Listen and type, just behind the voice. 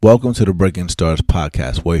Welcome to the Breaking Stars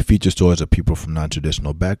podcast, where we feature stories of people from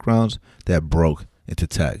non-traditional backgrounds that broke into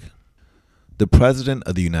tech. The President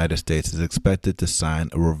of the United States is expected to sign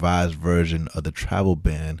a revised version of the travel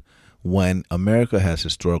ban when America has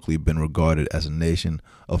historically been regarded as a nation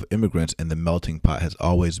of immigrants, and the melting pot has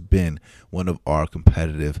always been one of our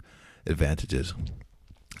competitive advantages.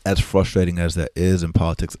 As frustrating as that is, and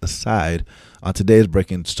politics aside, on today's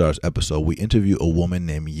Breaking Stars episode, we interview a woman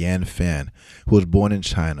named Yan Fan, who was born in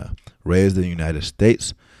China, raised in the United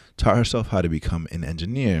States, taught herself how to become an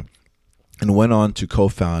engineer, and went on to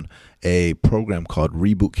co-found a program called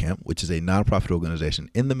Reboot Camp, which is a nonprofit organization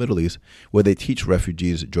in the Middle East where they teach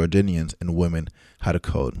refugees, Jordanians, and women how to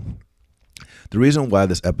code. The reason why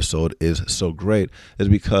this episode is so great is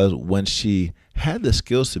because when she had the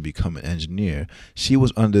skills to become an engineer, she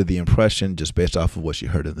was under the impression, just based off of what she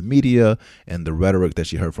heard in the media and the rhetoric that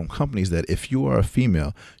she heard from companies, that if you are a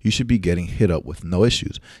female, you should be getting hit up with no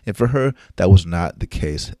issues. And for her, that was not the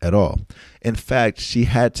case at all. In fact, she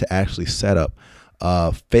had to actually set up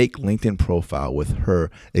a fake LinkedIn profile with her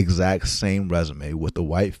exact same resume with a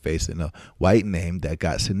white face and a white name that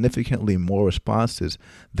got significantly more responses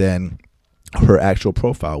than her actual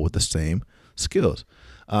profile with the same skills.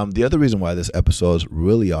 The other reason why this episode is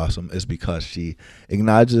really awesome is because she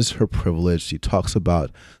acknowledges her privilege. She talks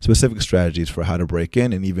about specific strategies for how to break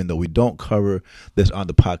in. And even though we don't cover this on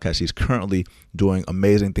the podcast, she's currently doing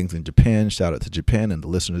amazing things in Japan. Shout out to Japan and the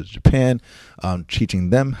listeners of Japan, teaching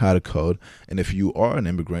them how to code. And if you are an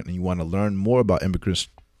immigrant and you want to learn more about immigrant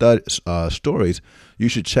stories, you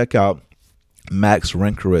should check out Max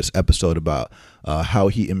Renkerit's episode about how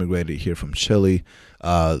he immigrated here from Chile,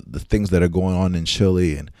 the things that are going on in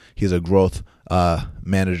Chile, and he's a growth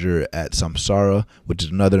manager at Samsara, which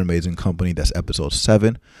is another amazing company. That's episode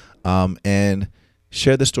 7. And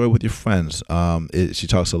share the story with your friends. She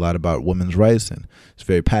talks a lot about women's rights, and is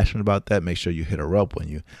very passionate about that. Make sure you hit her up when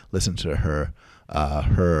you listen to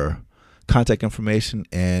her contact information,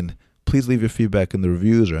 and please leave your feedback in the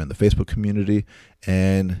reviews or in the Facebook community,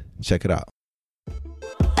 and check it out.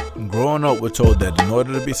 Growing up, we're told that in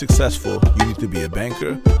order to be successful, you need to be a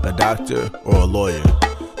banker, a doctor, or a lawyer.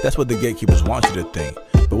 That's what the gatekeepers want you to think.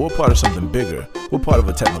 But we're part of something bigger. We're part of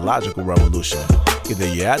a technological revolution.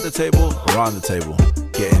 Either you're at the table or on the table.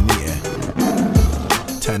 Get in the end.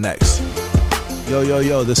 10X.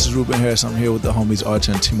 Yo, this is Ruben Harris. I'm here with the homies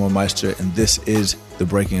Archer and Timur Meister, and this is the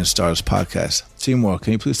Breaking Stars podcast. Timur,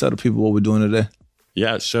 can you please tell the people what we're doing today?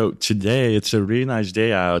 Yeah, so today it's a really nice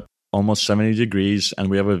day out. Almost 70 degrees, and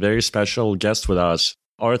we have a very special guest with us.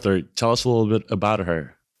 Arthur, tell us a little bit about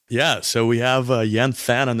her. Yeah, so we have Yan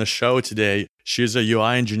Fan on the show today. She's a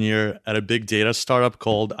UI engineer at a big data startup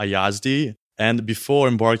called Ayazdi. And before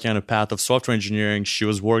embarking on a path of software engineering, she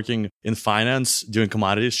was working in finance, doing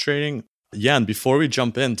commodities trading. Yan, before we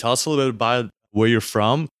jump in, tell us a little bit about where you're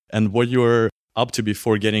from and what you were up to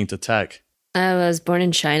before getting into tech. I was born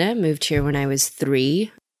in China, moved here when I was 3,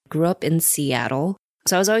 grew up in Seattle.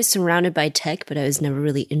 So I was always surrounded by tech, but I was never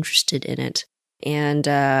really interested in it. And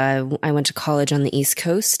I went to college on the East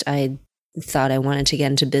Coast. I thought I wanted to get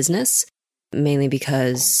into business, mainly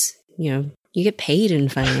because, you get paid in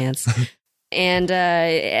finance. And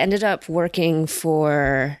ended up working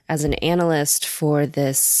as an analyst for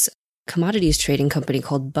this commodities trading company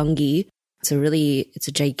called Bunge. It's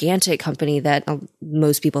a gigantic company that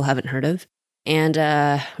most people haven't heard of. And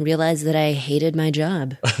realized that I hated my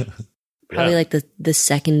job. Probably like the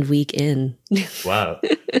second week in. Wow.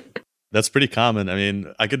 That's pretty common. I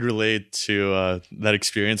mean, I could relate to that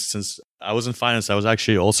experience since I was in finance. I was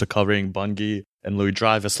actually also covering Bunge and Louis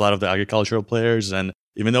Dreyfus, a lot of the agricultural players. And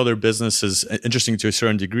even though their business is interesting to a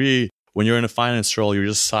certain degree, when you're in a finance role, you're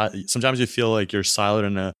just sometimes you feel like you're siloed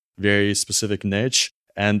in a very specific niche.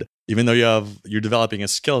 And even though you're developing a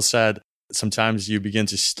skill set, sometimes you begin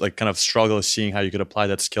to kind of struggle seeing how you could apply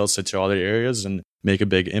that skill set to other areas and make a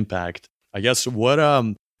big impact. I guess what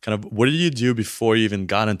did you do before you even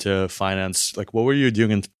got into finance? Like, what were you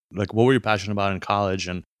doing? What were you passionate about in college,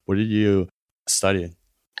 and what did you study?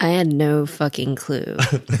 I had no fucking clue.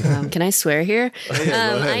 Can I swear here?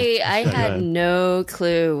 I had no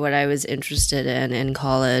clue what I was interested in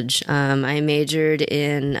college. I majored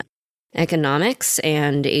in economics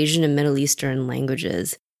and Asian and Middle Eastern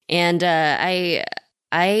languages, and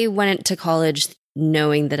I went to college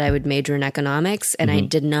knowing that I would major in economics, and I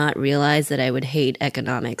did not realize that I would hate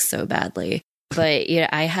economics so badly. But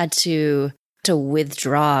I had to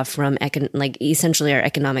withdraw from essentially our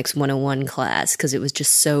economics 101 class because it was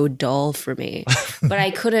just so dull for me. But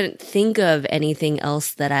I couldn't think of anything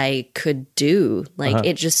else that I could do.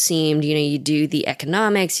 It just seemed, you do the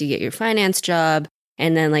economics, you get your finance job,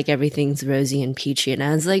 And then like everything's rosy and peachy. And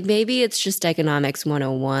I was like, maybe it's just economics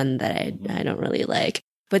 101 that I don't really like.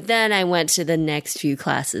 But then I went to the next few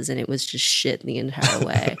classes and it was just shit the entire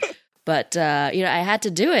way. But, I had to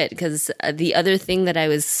do it because the other thing that I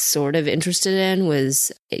was sort of interested in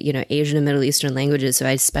was, Asian and Middle Eastern languages. So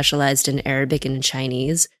I specialized in Arabic and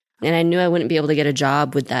Chinese. And I knew I wouldn't be able to get a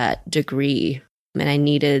job with that degree. And I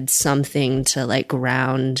needed something to like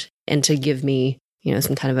ground and to give me,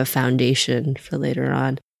 some kind of a foundation for later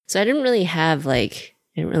on. So I didn't really have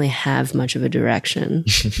much of a direction.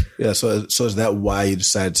 Yeah. So is that why you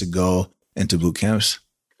decided to go into boot camps?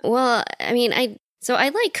 Well, I mean, I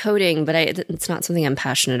like coding, but it's not something I'm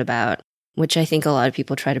passionate about, which I think a lot of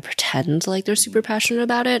people try to pretend like they're super passionate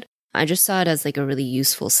about it. I just saw it as like a really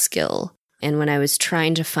useful skill. And when I was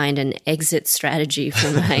trying to find an exit strategy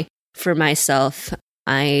for myself,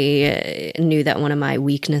 I knew that one of my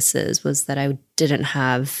weaknesses was that I didn't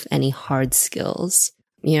have any hard skills,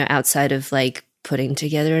 outside of like putting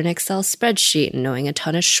together an Excel spreadsheet and knowing a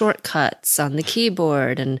ton of shortcuts on the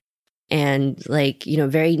keyboard and like,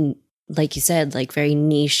 very, like you said, like very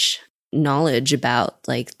niche knowledge about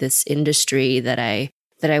like this industry that I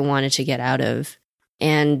wanted to get out of.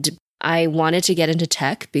 And I wanted to get into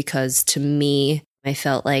tech because to me, I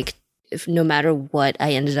felt like no matter what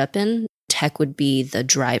I ended up in, tech would be the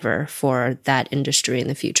driver for that industry in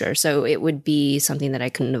the future. So it would be something that I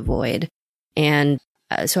couldn't avoid. And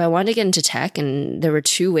so I wanted to get into tech, and there were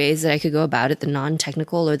two ways that I could go about it, the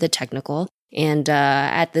non-technical or the technical. And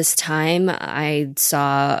at this time, I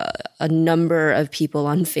saw a number of people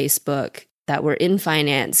on Facebook that were in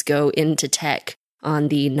finance go into tech on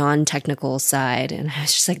the non-technical side. And I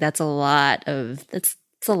was just like, that's a lot of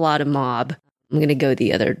mob. I'm going to go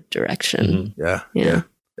the other direction. Mm-hmm.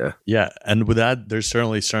 Yeah. And with that, there's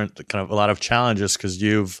certainly kind of a lot of challenges because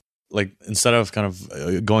you've like, instead of kind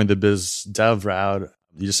of going the biz dev route,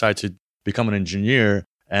 you decide to become an engineer.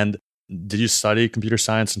 And did you study computer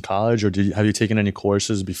science in college, or have you taken any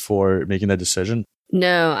courses before making that decision?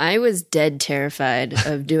 No, I was dead terrified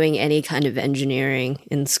of doing any kind of engineering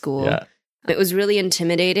in school. Yeah. It was really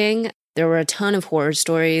intimidating. There were a ton of horror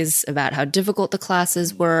stories about how difficult the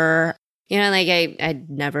classes were. I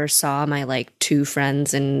never saw my like two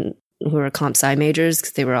friends who were comp sci majors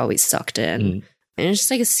because they were always sucked in. Mm. And it's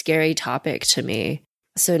just like a scary topic to me.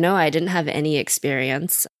 So no, I didn't have any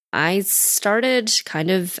experience. I started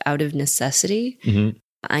kind of out of necessity. Mm-hmm.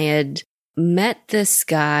 I had met this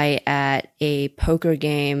guy at a poker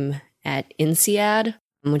game at INSEAD,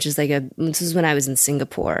 which is this is when I was in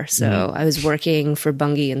Singapore. So I was working for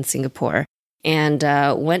Bungie in Singapore and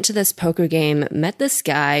went to this poker game, met this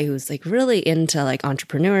guy who was like really into like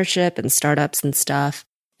entrepreneurship and startups and stuff.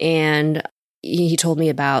 And he told me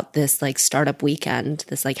about this like startup weekend,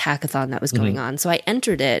 this like hackathon that was going on. So I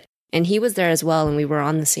entered it and he was there as well. And we were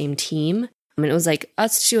on the same team. I mean, it was like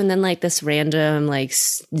us two and then like this random like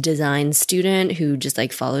design student who just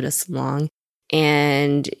like followed us along.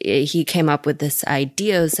 And he came up with this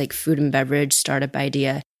idea. It was like food and beverage startup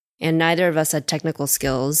idea. And neither of us had technical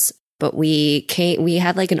skills, but we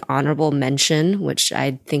had like an honorable mention, which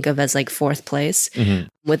I think of as like fourth place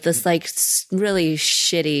with this like really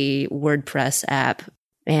shitty WordPress app.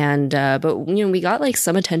 And, but we got like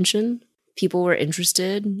some attention. People were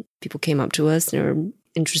interested. People came up to us. They were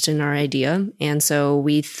interested in our idea. And so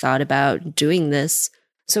we thought about doing this.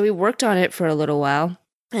 So we worked on it for a little while.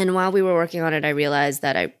 And while we were working on it, I realized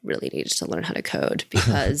that I really needed to learn how to code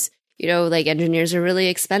because, like engineers are really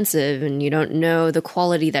expensive and you don't know the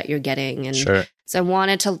quality that you're getting. And sure. So I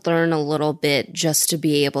wanted to learn a little bit just to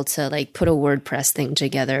be able to like put a WordPress thing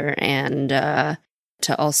together and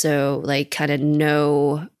to also like kind of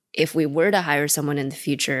know if we were to hire someone in the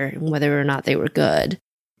future, whether or not they were good.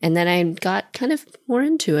 And then I got kind of more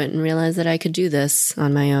into it and realized that I could do this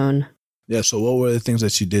on my own. Yeah. So what were the things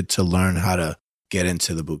that you did to learn how to get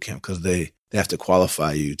into the boot camp? Because they have to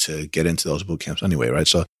qualify you to get into those boot camps anyway, right?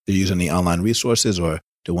 So do you use any online resources or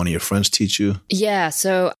did one of your friends teach you? Yeah.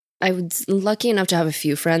 So I was lucky enough to have a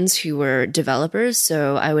few friends who were developers.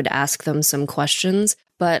 So I would ask them some questions,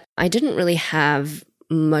 but I didn't really have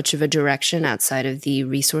much of a direction outside of the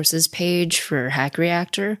resources page for Hack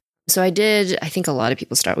Reactor. So I think a lot of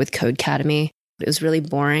people start with Codecademy. It was really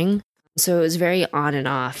boring. So it was very on and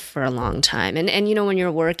off for a long time. And when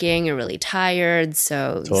you're working, you're really tired.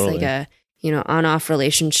 So totally. It's like a, on-off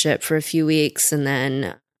relationship for a few weeks. And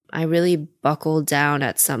then I really buckled down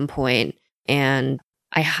at some point and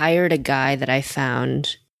I hired a guy that I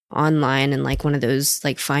found online in like one of those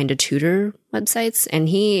like find a tutor websites. And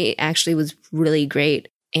he actually was really great.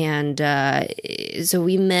 And so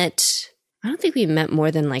we met, I don't think we met more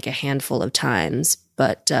than like a handful of times,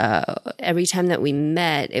 But every time that we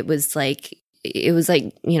met, it was like,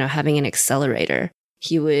 having an accelerator.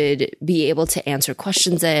 He would be able to answer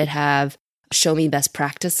questions that I'd have, show me best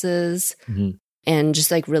practices, and just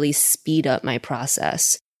like really speed up my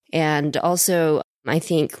process. And also, I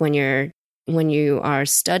think when you are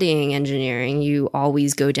studying engineering, you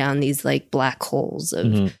always go down these like black holes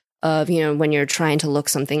of when you're trying to look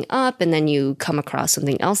something up and then you come across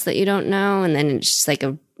something else that you don't know. And then it's just like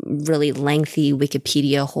a really lengthy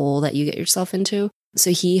Wikipedia hole that you get yourself into. So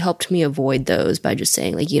he helped me avoid those by just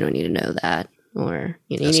saying like, you don't need to know that, or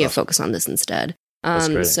you need to focus on this instead.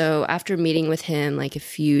 So after meeting with him like a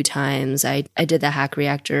few times, I did the Hack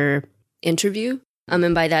Reactor interview.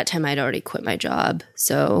 And by that time I'd already quit my job.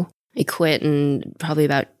 So I quit, and probably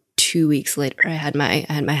about 2 weeks later I had my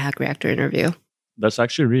Hack Reactor interview. That's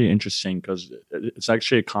actually really interesting, because it's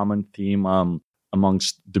actually a common theme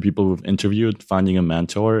amongst the people who've interviewed, finding a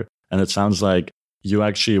mentor. And it sounds like you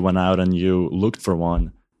actually went out and you looked for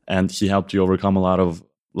one, and he helped you overcome a lot of,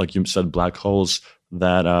 like you said, black holes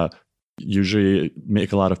that usually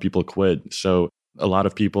make a lot of people quit. So a lot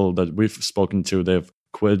of people that we've spoken to, they've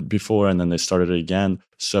quit before and then they started it again.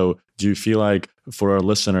 So do you feel like, for our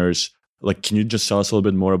listeners, like, can you just tell us a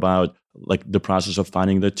little bit more about like the process of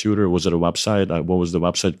finding the tutor? Was it a website? What was the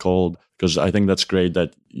website called? Because I think that's great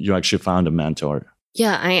that you actually found a mentor.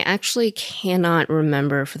 Yeah, I actually cannot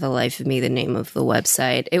remember for the life of me the name of the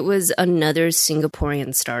website. It was another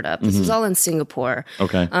Singaporean startup. This was all in Singapore.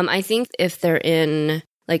 Okay. I think if they're in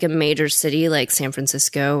like a major city like San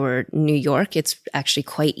Francisco or New York, it's actually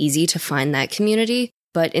quite easy to find that community.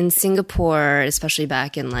 But in Singapore, especially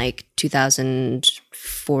back in like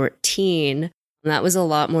 2014, that was a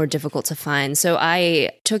lot more difficult to find. So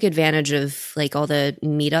I took advantage of like all the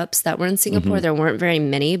meetups that were in Singapore. There weren't very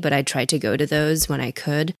many, but I tried to go to those when I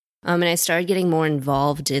could. And I started getting more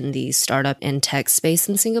involved in the startup and tech space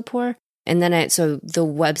in Singapore. And then so the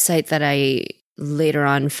website that I later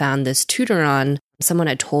on found this tutor on, someone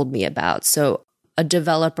had told me about. So a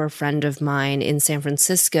developer friend of mine in San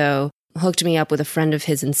Francisco hooked me up with a friend of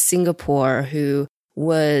his in Singapore who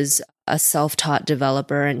was a self-taught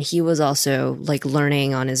developer, and he was also like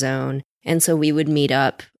learning on his own. And so we would meet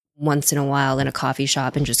up once in a while in a coffee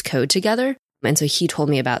shop and just code together. And so he told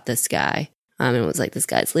me about this guy, and it was like, this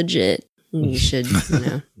guy's legit. You should,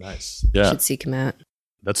 Nice. You should seek him out.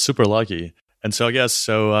 That's super lucky. And so I guess,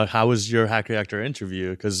 how was your Hack Reactor interview?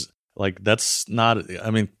 Because like, that's not,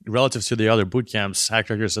 I mean, relative to the other boot camps, Hack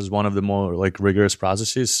Reactor is one of the more like rigorous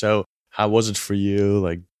processes. So how was it for you?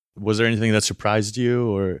 Like, was there anything that surprised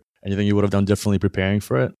you, or anything you would have done differently preparing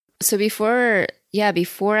for it? So before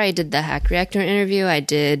I did the Hack Reactor interview, I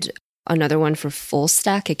did another one for Full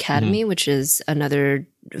Stack Academy, which is another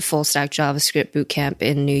full stack JavaScript bootcamp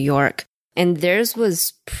in New York. And theirs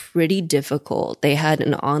was pretty difficult. They had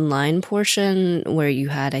an online portion where you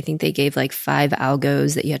had, I think they gave like 5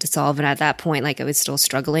 algos that you had to solve. And at that point, like I was still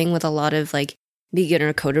struggling with a lot of like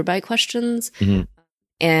beginner coder by questions.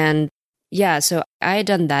 And yeah, so I had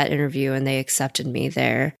done that interview and they accepted me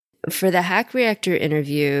there. For the Hack Reactor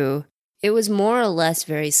interview, it was more or less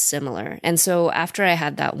very similar. And so after I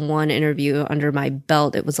had that one interview under my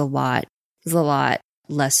belt, it was a lot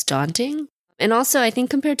less daunting. And also, I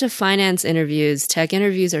think compared to finance interviews, tech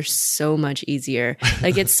interviews are so much easier.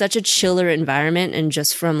 Like, it's such a chiller environment. And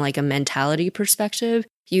just from like a mentality perspective,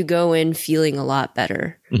 you go in feeling a lot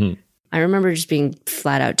better. I remember just being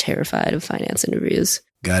flat out terrified of finance interviews.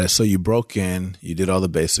 Got it. So you broke in, you did all the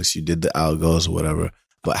basics, you did the algos or whatever.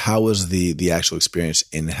 But how was the actual experience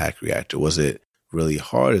in Hack Reactor? Was it really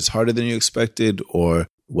hard? It's harder than you expected, or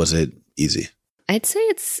was it easy? I'd say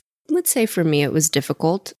for me, it was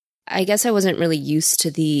difficult. I guess I wasn't really used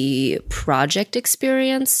to the project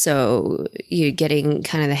experience. So you getting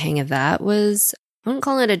kind of the hang of that was, I wouldn't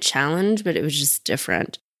call it a challenge, but it was just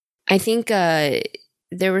different. I think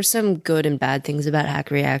there were some good and bad things about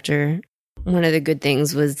Hack Reactor. One of the good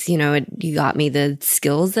things was, you got me the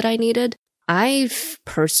skills that I needed. I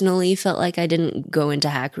personally felt like I didn't go into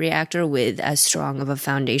Hack Reactor with as strong of a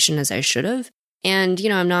foundation as I should have. And,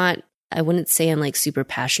 I wouldn't say I'm like super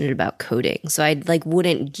passionate about coding. So I like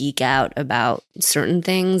wouldn't geek out about certain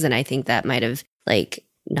things. And I think that might have like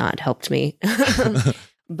not helped me.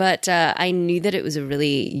 But I knew that it was a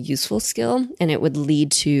really useful skill and it would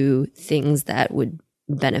lead to things that would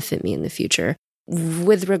benefit me in the future.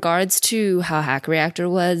 With regards to how Hack Reactor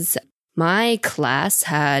was, my class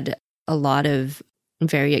had a lot of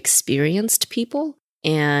very experienced people.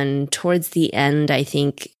 And towards the end, I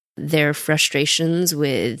think their frustrations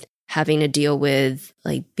with having to deal with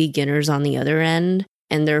like beginners on the other end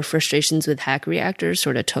and their frustrations with Hack Reactor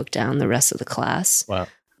sort of took down the rest of the class. Wow.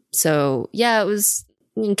 So yeah, it was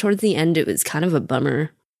towards the end, it was kind of a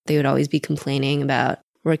bummer. They would always be complaining about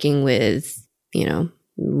working with,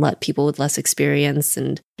 people with less experience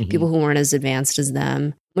and people who weren't as advanced as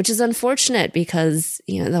them, which is unfortunate because,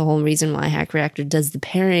 the whole reason why Hack Reactor does the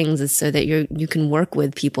pairings is so that you can work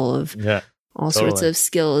with people of all sorts of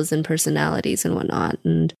skills and personalities and whatnot.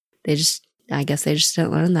 And I guess they just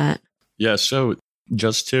didn't learn that. Yeah. So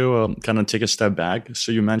just to kind of take a step back.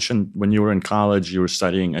 So you mentioned when you were in college, you were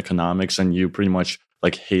studying economics and you pretty much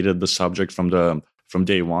like hated the subject from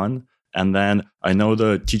day one. And then I know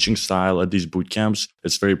the teaching style at these boot camps,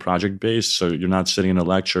 it's very project based. So you're not sitting in a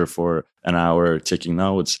lecture for an hour taking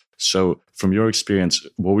notes. So from your experience,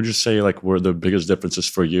 what would you say like were the biggest differences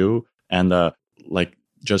for you? And like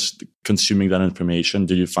just consuming that information,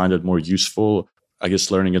 did you find it more useful, I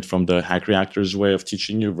guess, learning it from the Hack Reactor's way of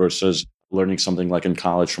teaching you versus learning something like in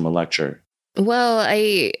college from a lecture? Well,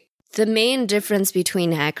 the main difference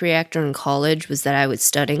between Hack Reactor and college was that I was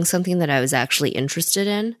studying something that I was actually interested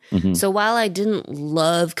in. So while I didn't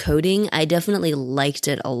love coding, I definitely liked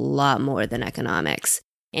it a lot more than economics.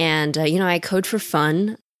 And, I code for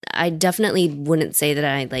fun. I definitely wouldn't say that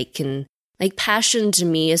I passion to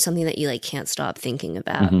me is something that you can't stop thinking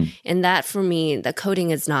about. And that for me, the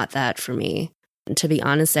coding is not that for me. And to be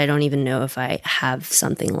honest, I don't even know if I have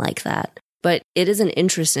something like that. But it is an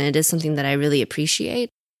interest and it is something that I really appreciate.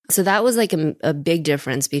 So that was like a big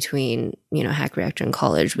difference between, Hack Reactor and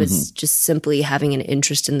college was just simply having an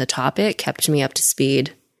interest in the topic kept me up to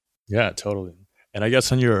speed. Yeah, totally. And I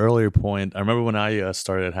guess on your earlier point, I remember when I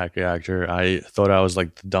started at Hack Reactor, I thought I was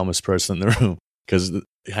like the dumbest person in the room because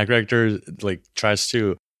Hack Reactor tries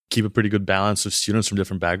to keep a pretty good balance of students from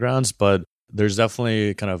different backgrounds, but there's definitely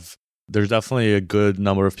a good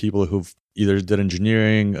number of people who've either did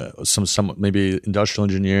engineering, some maybe industrial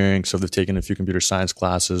engineering, so they've taken a few computer science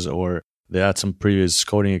classes, or they had some previous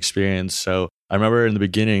coding experience. So I remember in the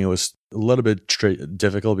beginning it was a little bit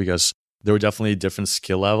difficult because there were definitely different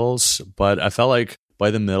skill levels, but I felt like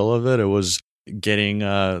by the middle of it, it was getting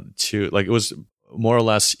it was more or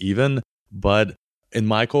less even. But in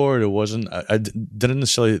my cohort, it wasn't. I didn't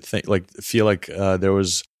necessarily feel like there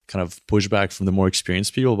was kind of pushback from the more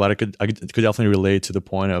experienced people, but I could definitely relate to the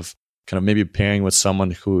point of kind of maybe pairing with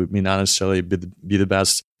someone who may not necessarily be the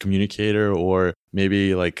best communicator, or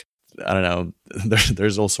maybe I don't know,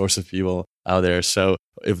 there's all sorts of people out there. So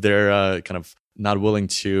if they're kind of not willing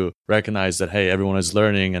to recognize that, hey, everyone is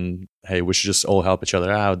learning and hey, we should just all help each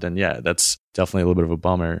other out, then yeah, that's definitely a little bit of a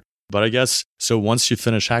bummer. But I guess, so once you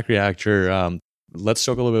finish Hack Reactor, let's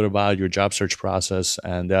talk a little bit about your job search process.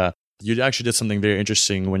 And you actually did something very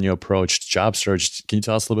interesting when you approached job search. Can you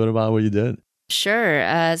tell us a little bit about what you did?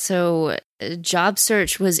 Sure. So job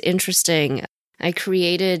search was interesting. I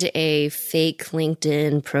created a fake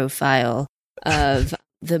LinkedIn profile of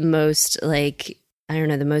the most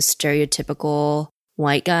the most stereotypical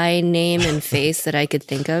white guy name and face that I could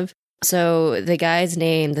think of. So the guy's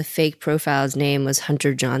name, the fake profile's name was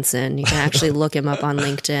Hunter Johnson. You can actually look him up on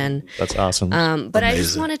LinkedIn. That's awesome. But I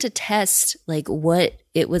just wanted to test what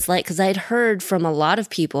it was like, because I'd heard from a lot of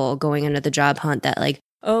people going into the job hunt that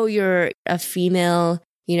oh, you're a female,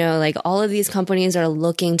 all of these companies are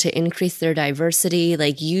looking to increase their diversity.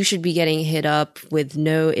 You should be getting hit up with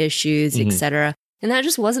no issues, etc. And that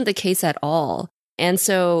just wasn't the case at all. And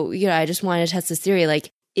so, I just wanted to test this theory.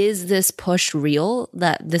 Is this push real?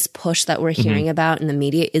 This push that we're hearing about in the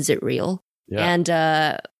media, is it real? Yeah. And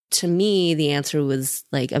to me, the answer was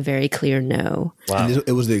a very clear no. Wow. And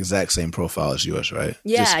it was the exact same profile as yours, right?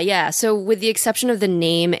 Yeah. So with the exception of the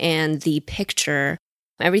name and the picture,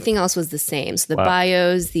 everything else was the same. So the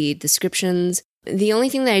bios, the descriptions. The only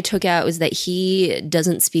thing that I took out was that he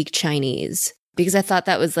doesn't speak Chinese, because I thought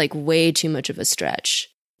that was way too much of a stretch.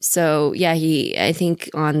 So yeah, I think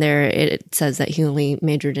on there it says that he only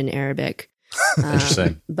majored in Arabic.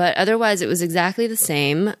 Interesting. But otherwise it was exactly the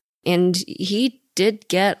same. And he did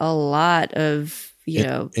get a lot of,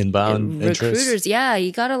 inbound recruiters. interest. Yeah,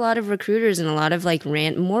 he got a lot of recruiters and a lot of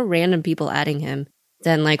more random people adding him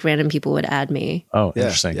than random people would add me. Oh, yeah,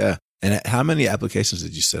 interesting. Yeah. And how many applications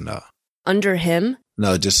did you send out? Under him?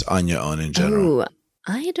 No, just on your own in general. Oh,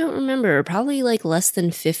 I don't remember. Probably less than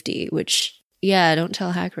 50, which, yeah, don't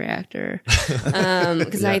tell Hack Reactor.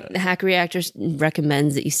 Because Hack Reactor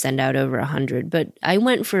recommends that you send out over 100. But I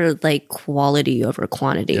went for quality over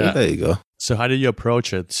quantity. Yeah, there you go. So how did you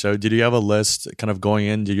approach it? So did you have a list kind of going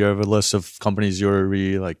in? Did you have a list of companies you were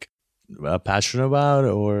really passionate about?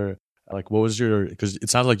 Or what was because it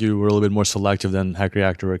sounds like you were a little bit more selective than Hack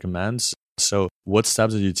Reactor recommends. So what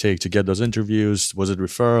steps did you take to get those interviews? Was it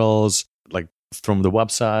referrals, from the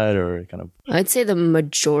website, or kind of? I'd say the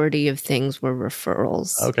majority of things were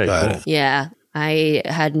referrals. Okay, cool. Yeah. I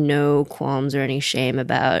had no qualms or any shame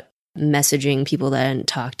about messaging people that I didn't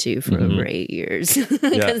talk to for over 8 years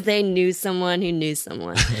because they knew someone who knew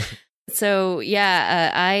someone. So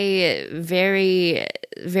yeah, I very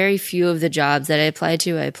few of the jobs that I applied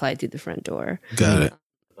through the front door. Got it.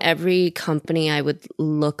 Every company I would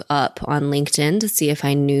look up on LinkedIn to see if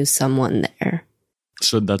I knew someone there.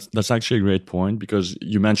 So that's actually a great point, because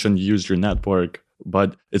you mentioned you used your network,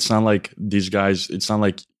 but it's not like these guys, it's not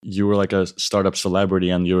like you were like a startup celebrity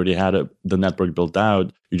and you already had the network built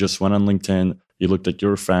out. You just went on LinkedIn, you looked at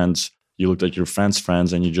your friends, you looked at your friends'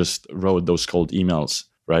 friends, and you just wrote those cold emails,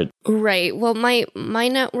 right? Right. Well, my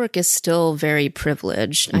network is still very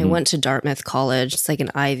privileged. I went to Dartmouth College. It's like an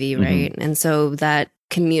Ivy, right? And so that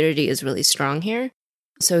community is really strong here.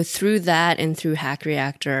 So through that and through Hack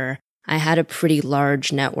Reactor, I had a pretty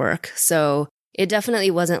large network. So it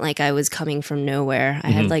definitely wasn't like I was coming from nowhere. I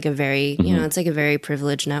had like a very, it's like a very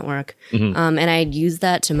privileged network. And I'd used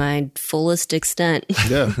that to my fullest extent.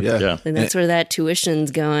 Yeah. And that's where that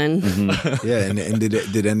tuition's going. Yeah. And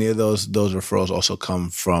did any of those referrals also come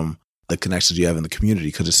from the connections you have in the community?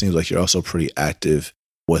 Because it seems like you're also pretty active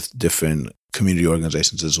with different community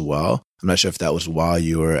organizations as well. I'm not sure if that was while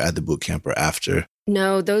you were at the boot camp or after.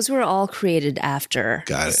 No, those were all created after.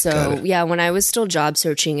 Got it. So yeah, when I was still job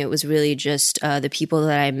searching, it was really just the people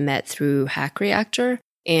that I met through Hack Reactor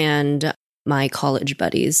and my college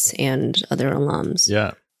buddies and other alums.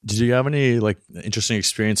 Yeah. Did you have any like interesting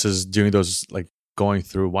experiences doing those, like going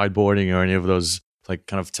through whiteboarding or any of those like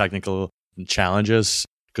kind of technical challenges?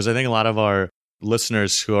 Because I think a lot of our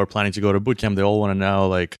listeners who are planning to go to bootcamp, they all want to know,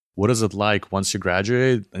 like, what is it like once you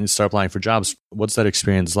graduate and you start applying for jobs? What's that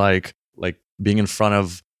experience like? Like being in front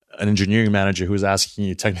of an engineering manager who's asking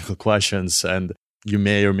you technical questions and you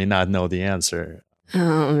may or may not know the answer.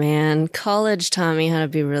 Oh man, college taught me how to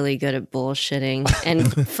be really good at bullshitting,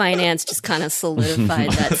 and finance just kind of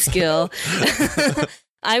solidified that skill.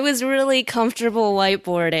 I was really comfortable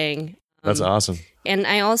whiteboarding. That's awesome. And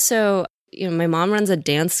I also, my mom runs a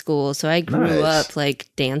dance school, so I grew up like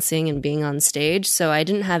dancing and being on stage, so I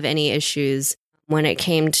didn't have any issues when it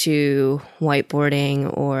came to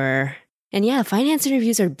whiteboarding and yeah, finance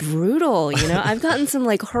interviews are brutal, I've gotten some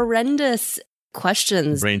like horrendous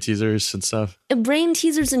questions. Brain teasers and stuff. Brain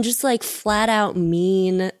teasers and just like flat out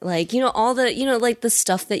mean, like, all the, like the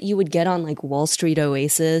stuff that you would get on like Wall Street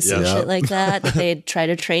Oasis and shit like that they'd try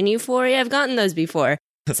to train you for. Yeah, I've gotten those before.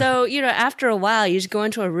 So, after a while, you just go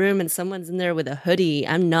into a room and someone's in there with a hoodie.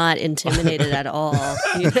 I'm not intimidated at all.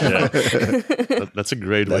 That's a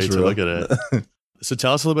great way to look at it. So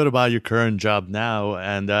tell us a little bit about your current job now,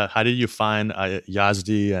 and how did you find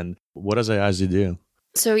Yazdi, and what does Yazdi do?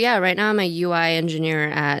 So yeah, right now I'm a UI engineer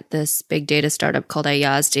at this big data startup called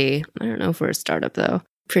Yazdi. I don't know if we're a startup though.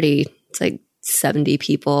 It's like 70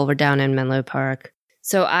 people. We're down in Menlo Park.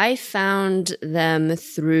 So I found them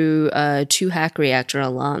through 2 Hack Reactor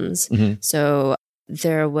alums. So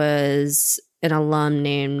there was an alum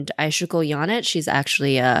named Aishikul Yanit. She's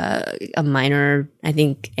actually a minor, I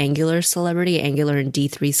think, Angular and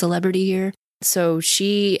D3 celebrity here. So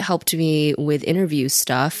she helped me with interview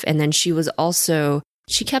stuff. And then she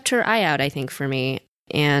kept her eye out, I think, for me.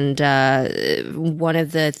 And one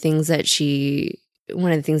of the things that she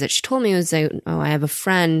told me was, I have a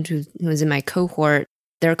friend who was in my cohort.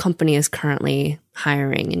 Their company is currently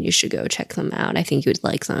hiring and you should go check them out. I think you would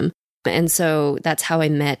like them. And so that's how I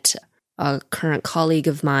met a current colleague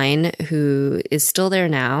of mine who is still there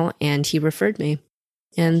now, and he referred me.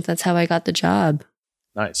 And that's how I got the job.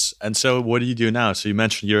 Nice. And so what do you do now? So you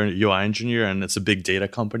mentioned you're an UI engineer and it's a big data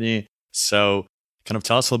company. So kind of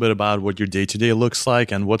tell us a little bit about what your day-to-day looks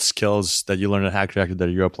like and what skills that you learned at Hack Reactor that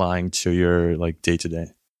you're applying to your like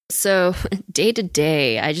day-to-day. So day to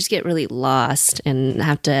day, I just get really lost and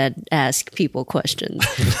have to ask people questions.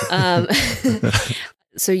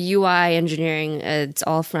 So UI engineering, it's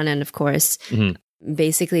all front end, of course.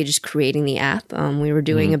 Basically just creating the app. We were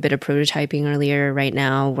doing a bit of prototyping earlier. Right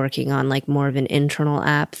now, working on like more of an internal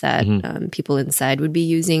app that people inside would be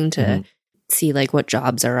using to see like what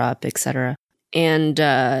jobs are up, etc. And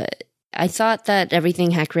I thought that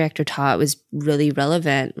everything Hack Reactor taught was really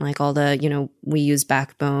relevant. Like all the, we use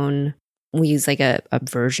Backbone. We use like a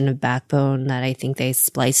version of Backbone that I think they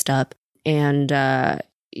spliced up. And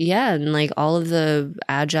and like all of the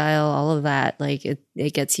agile, all of that, like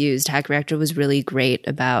it gets used. Hack Reactor was really great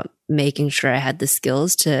about making sure I had the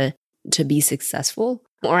skills to be successful,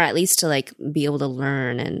 or at least to like be able to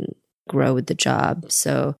learn and grow with the job.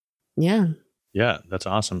 So yeah. Yeah, that's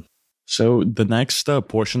awesome. So the next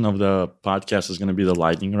portion of the podcast is going to be the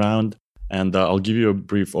lightning round. And I'll give you a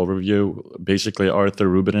brief overview. Basically, Arthur,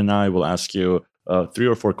 Ruben, and I will ask you 3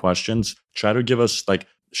 or 4 questions. Try to give us like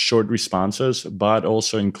short responses, but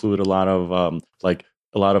also include a lot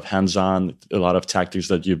of hands-on, a lot of tactics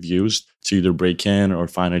that you've used to either break in or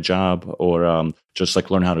find a job or just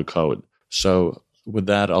like learn how to code. So with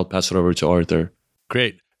that, I'll pass it over to Arthur.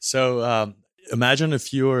 Great. So imagine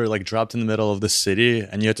if you were like dropped in the middle of the city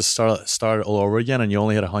and you had to start all over again and you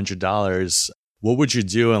only had $100. What would you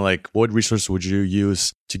do, and like what resources would you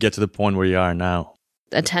use to get to the point where you are now?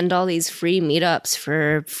 Attend all these free meetups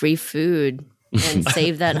for free food and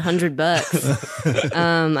save that $100.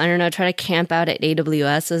 I don't know, try to camp out at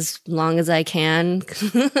AWS as long as I can.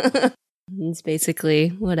 That's basically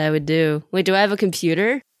what I would do. Wait, do I have a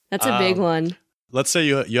computer? That's a big one. Let's say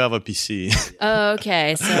you have a PC. Oh,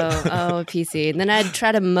 okay. So, a PC. And then I'd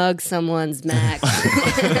try to mug someone's Mac. Like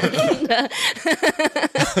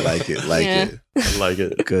it. I like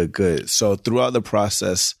it. Good. So throughout the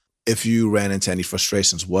process, if you ran into any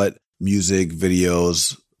frustrations, what music,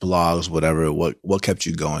 videos, blogs, whatever, what kept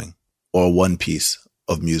you going? Or one piece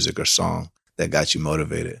of music or song that got you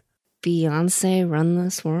motivated? Beyonce, Run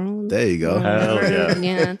This World. There you go. Hell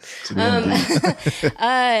yeah.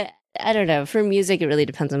 Yeah. I don't know. For music, it really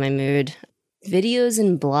depends on my mood. Videos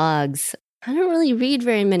and blogs. I don't really read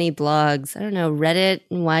very many blogs. I don't know. Reddit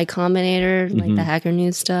and Y Combinator, like the Hacker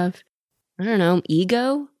News stuff. I don't know.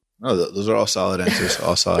 Ego? Oh, those are all solid answers.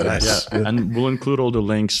 All solid answers. Yeah. And we'll include all the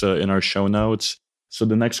links in our show notes. So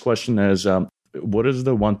the next question is, what is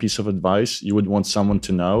the one piece of advice you would want someone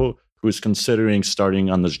to know who is considering starting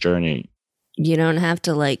on this journey? You don't have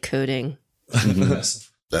to like coding.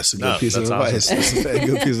 That's a good piece of advice. Awesome. That's a very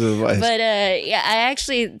good piece of advice. But yeah, I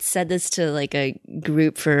actually said this to like a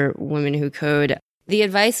group for women who code. The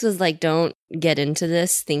advice was like, don't get into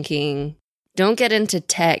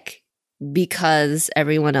tech because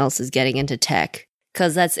everyone else is getting into tech.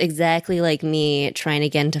 Because that's exactly like me trying to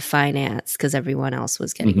get into finance because everyone else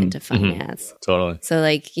was getting into finance. Totally. So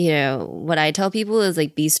like, what I tell people is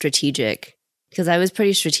like, be strategic. Because I was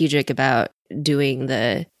pretty strategic about doing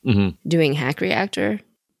Hack Reactor.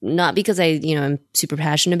 Not because I'm super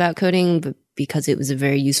passionate about coding, but because it was a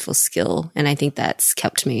very useful skill. And I think that's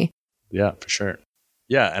kept me. Yeah, for sure.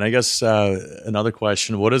 Yeah. And I guess another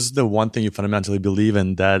question, what is the one thing you fundamentally believe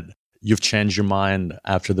in that you've changed your mind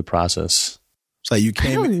after the process? So you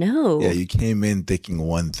I don't know. Yeah, you came in thinking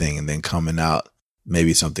one thing and then coming out,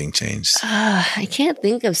 maybe something changed. I can't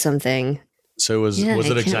think of something. So was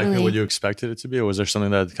it exactly what you expected it to be? Or was there something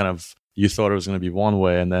that kind of you thought it was going to be one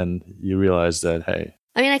way and then you realized that, hey,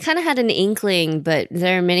 I mean, I kind of had an inkling, but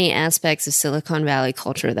there are many aspects of Silicon Valley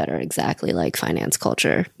culture that are exactly like finance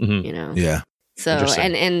culture, Yeah. So,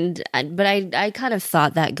 but I kind of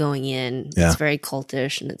thought that going in, it's very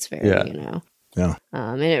cultish and it's very, Yeah.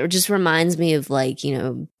 And it just reminds me of like,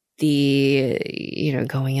 going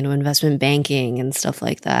into investment banking and stuff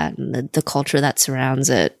like that and the culture that surrounds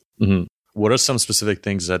it. Mm-hmm. What are some specific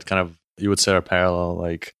things that kind of you would say are parallel?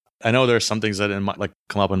 Like, I know there are some things that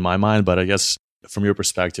come up in my mind, but I guess from your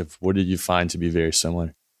perspective, what did you find to be very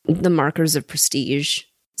similar? The markers of prestige.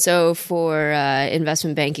 So for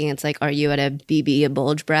investment banking, it's like, are you at a BB, a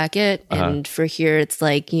bulge bracket? And for here, it's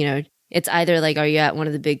like, it's either like, are you at one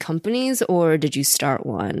of the big companies or did you start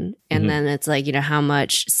one? And then it's like, how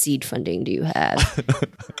much seed funding do you have?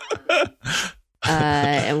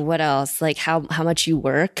 And what else? Like how much you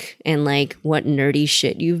work and like what nerdy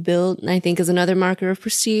shit you've built, I think is another marker of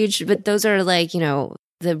prestige. But those are like,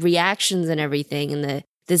 the reactions and everything and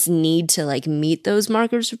this need to like meet those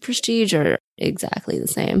markers of prestige are exactly the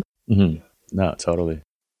same. Mm-hmm. No, totally.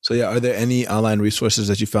 So yeah, are there any online resources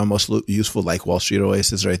that you found most useful, like Wall Street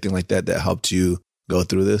Oasis or anything like that helped you go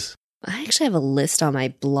through this? I actually have a list on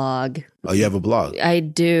my blog. Oh, you have a blog? I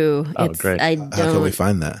do. Oh, great. How can we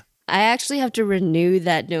find that? I actually have to renew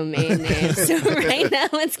that domain name. So right now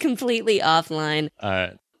it's completely offline. All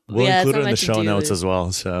right. We'll include it in the show notes as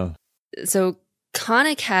well. So Khan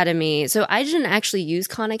Academy. So I didn't actually use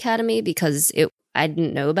Khan Academy because I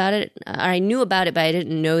didn't know about it. I knew about it, but I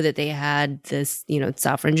didn't know that they had this,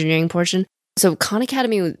 software engineering portion. So Khan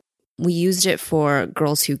Academy, we used it for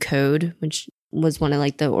Girls Who Code, which was one of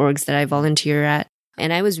like the orgs that I volunteer at.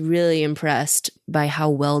 And I was really impressed by how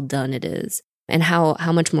well done it is and how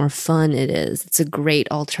much more fun it is. It's a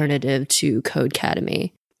great alternative to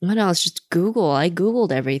Codecademy. What else? Just Google. I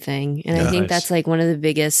Googled everything. And I think that's like one of the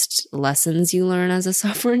biggest lessons you learn as a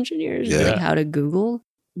software engineer is like how to Google.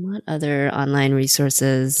 What other online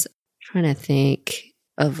resources? I'm trying to think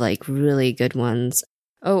of like really good ones.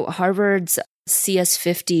 Oh, Harvard's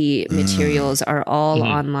CS50 materials are all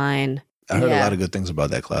online. I heard a lot of good things about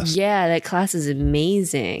that class. Yeah, that class is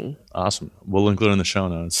amazing. Awesome. We'll include it in the show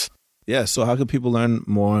notes. Yeah. So how can people learn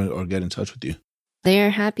more or get in touch with you?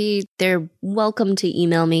 They're happy. They're welcome to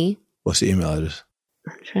email me. What's the email address?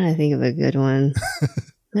 I'm trying to think of a good one.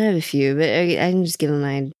 I have a few, but I can just give them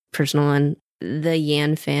my personal one.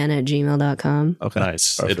 theyanfan@gmail.com. Okay.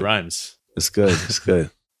 Nice. Perfect. It rhymes. It's good. It's good.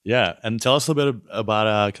 Yeah. And tell us a little bit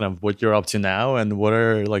about kind of what you're up to now and what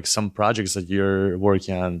are like some projects that you're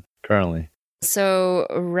working on currently. So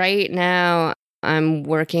right now, I'm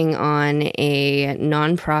working on a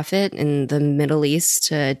nonprofit in the Middle East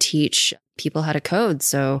to teach people how to code.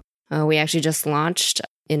 So we actually just launched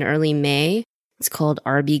in early May. It's called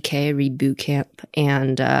RBK Reboot Camp,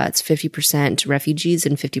 and it's 50% refugees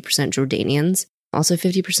and 50% Jordanians, also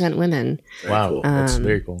 50% women. Wow. Cool. That's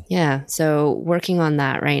very cool. Yeah, so working on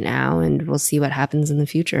that right now, and we'll see what happens in the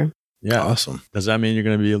future. Yeah. Awesome. Does that mean you're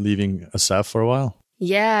going to be leaving SF for a while?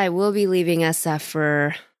 Yeah, I will be leaving SF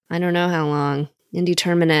for, I don't know how long.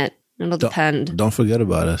 Indeterminate. It'll depend. Don't forget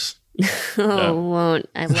about us. Won't.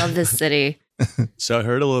 I love this city. So I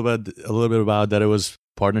heard a little bit about that. It was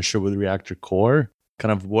partnership with Reactor Core.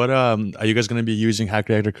 Kind of what are you guys going to be using Hack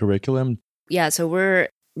Reactor curriculum? Yeah, so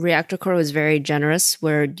Reactor Core was very generous.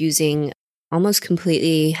 We're using almost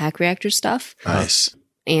completely Hack Reactor stuff. Nice.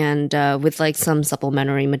 And with like some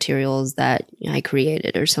supplementary materials that I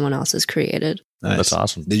created or someone else has created. Nice. That's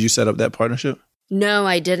awesome. Did you set up that partnership? No,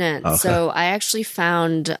 I didn't. Okay. So I actually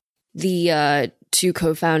found the two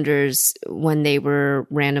co-founders when they were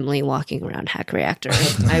randomly walking around Hack Reactor.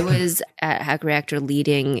 I was at Hack Reactor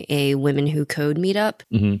leading a Women Who Code meetup.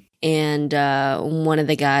 Mm-hmm. And one of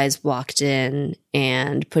the guys walked in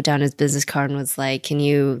and put down his business card and was like, can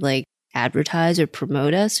you like advertise or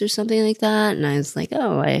promote us or something like that? And I was like,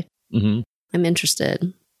 I'm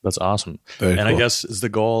interested. That's awesome. Very and cool. I guess is the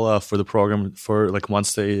goal for the program for like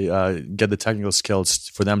once they get the technical skills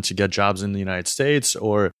for them to get jobs in the United States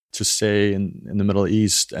or to stay in the Middle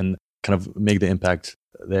East and kind of make the impact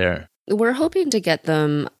there. We're hoping to get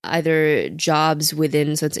them either jobs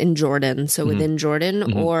within, so it's in Jordan, so within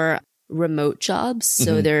Jordan, or remote jobs.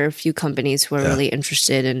 So there are a few companies who are really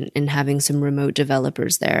interested in having some remote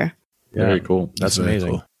developers there. Yeah. Very cool. That's very amazing.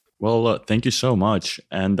 cool. Well, thank you so much.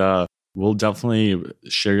 And we'll definitely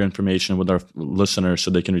share your information with our listeners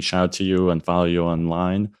so they can reach out to you and follow you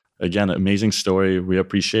online. Again, amazing story. We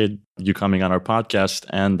appreciate you coming on our podcast.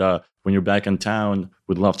 And when you're back in town,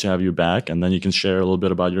 we'd love to have you back. And then you can share a little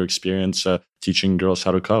bit about your experience teaching girls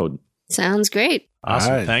how to code. Sounds great.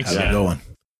 Awesome. All right. Thanks. How's it going?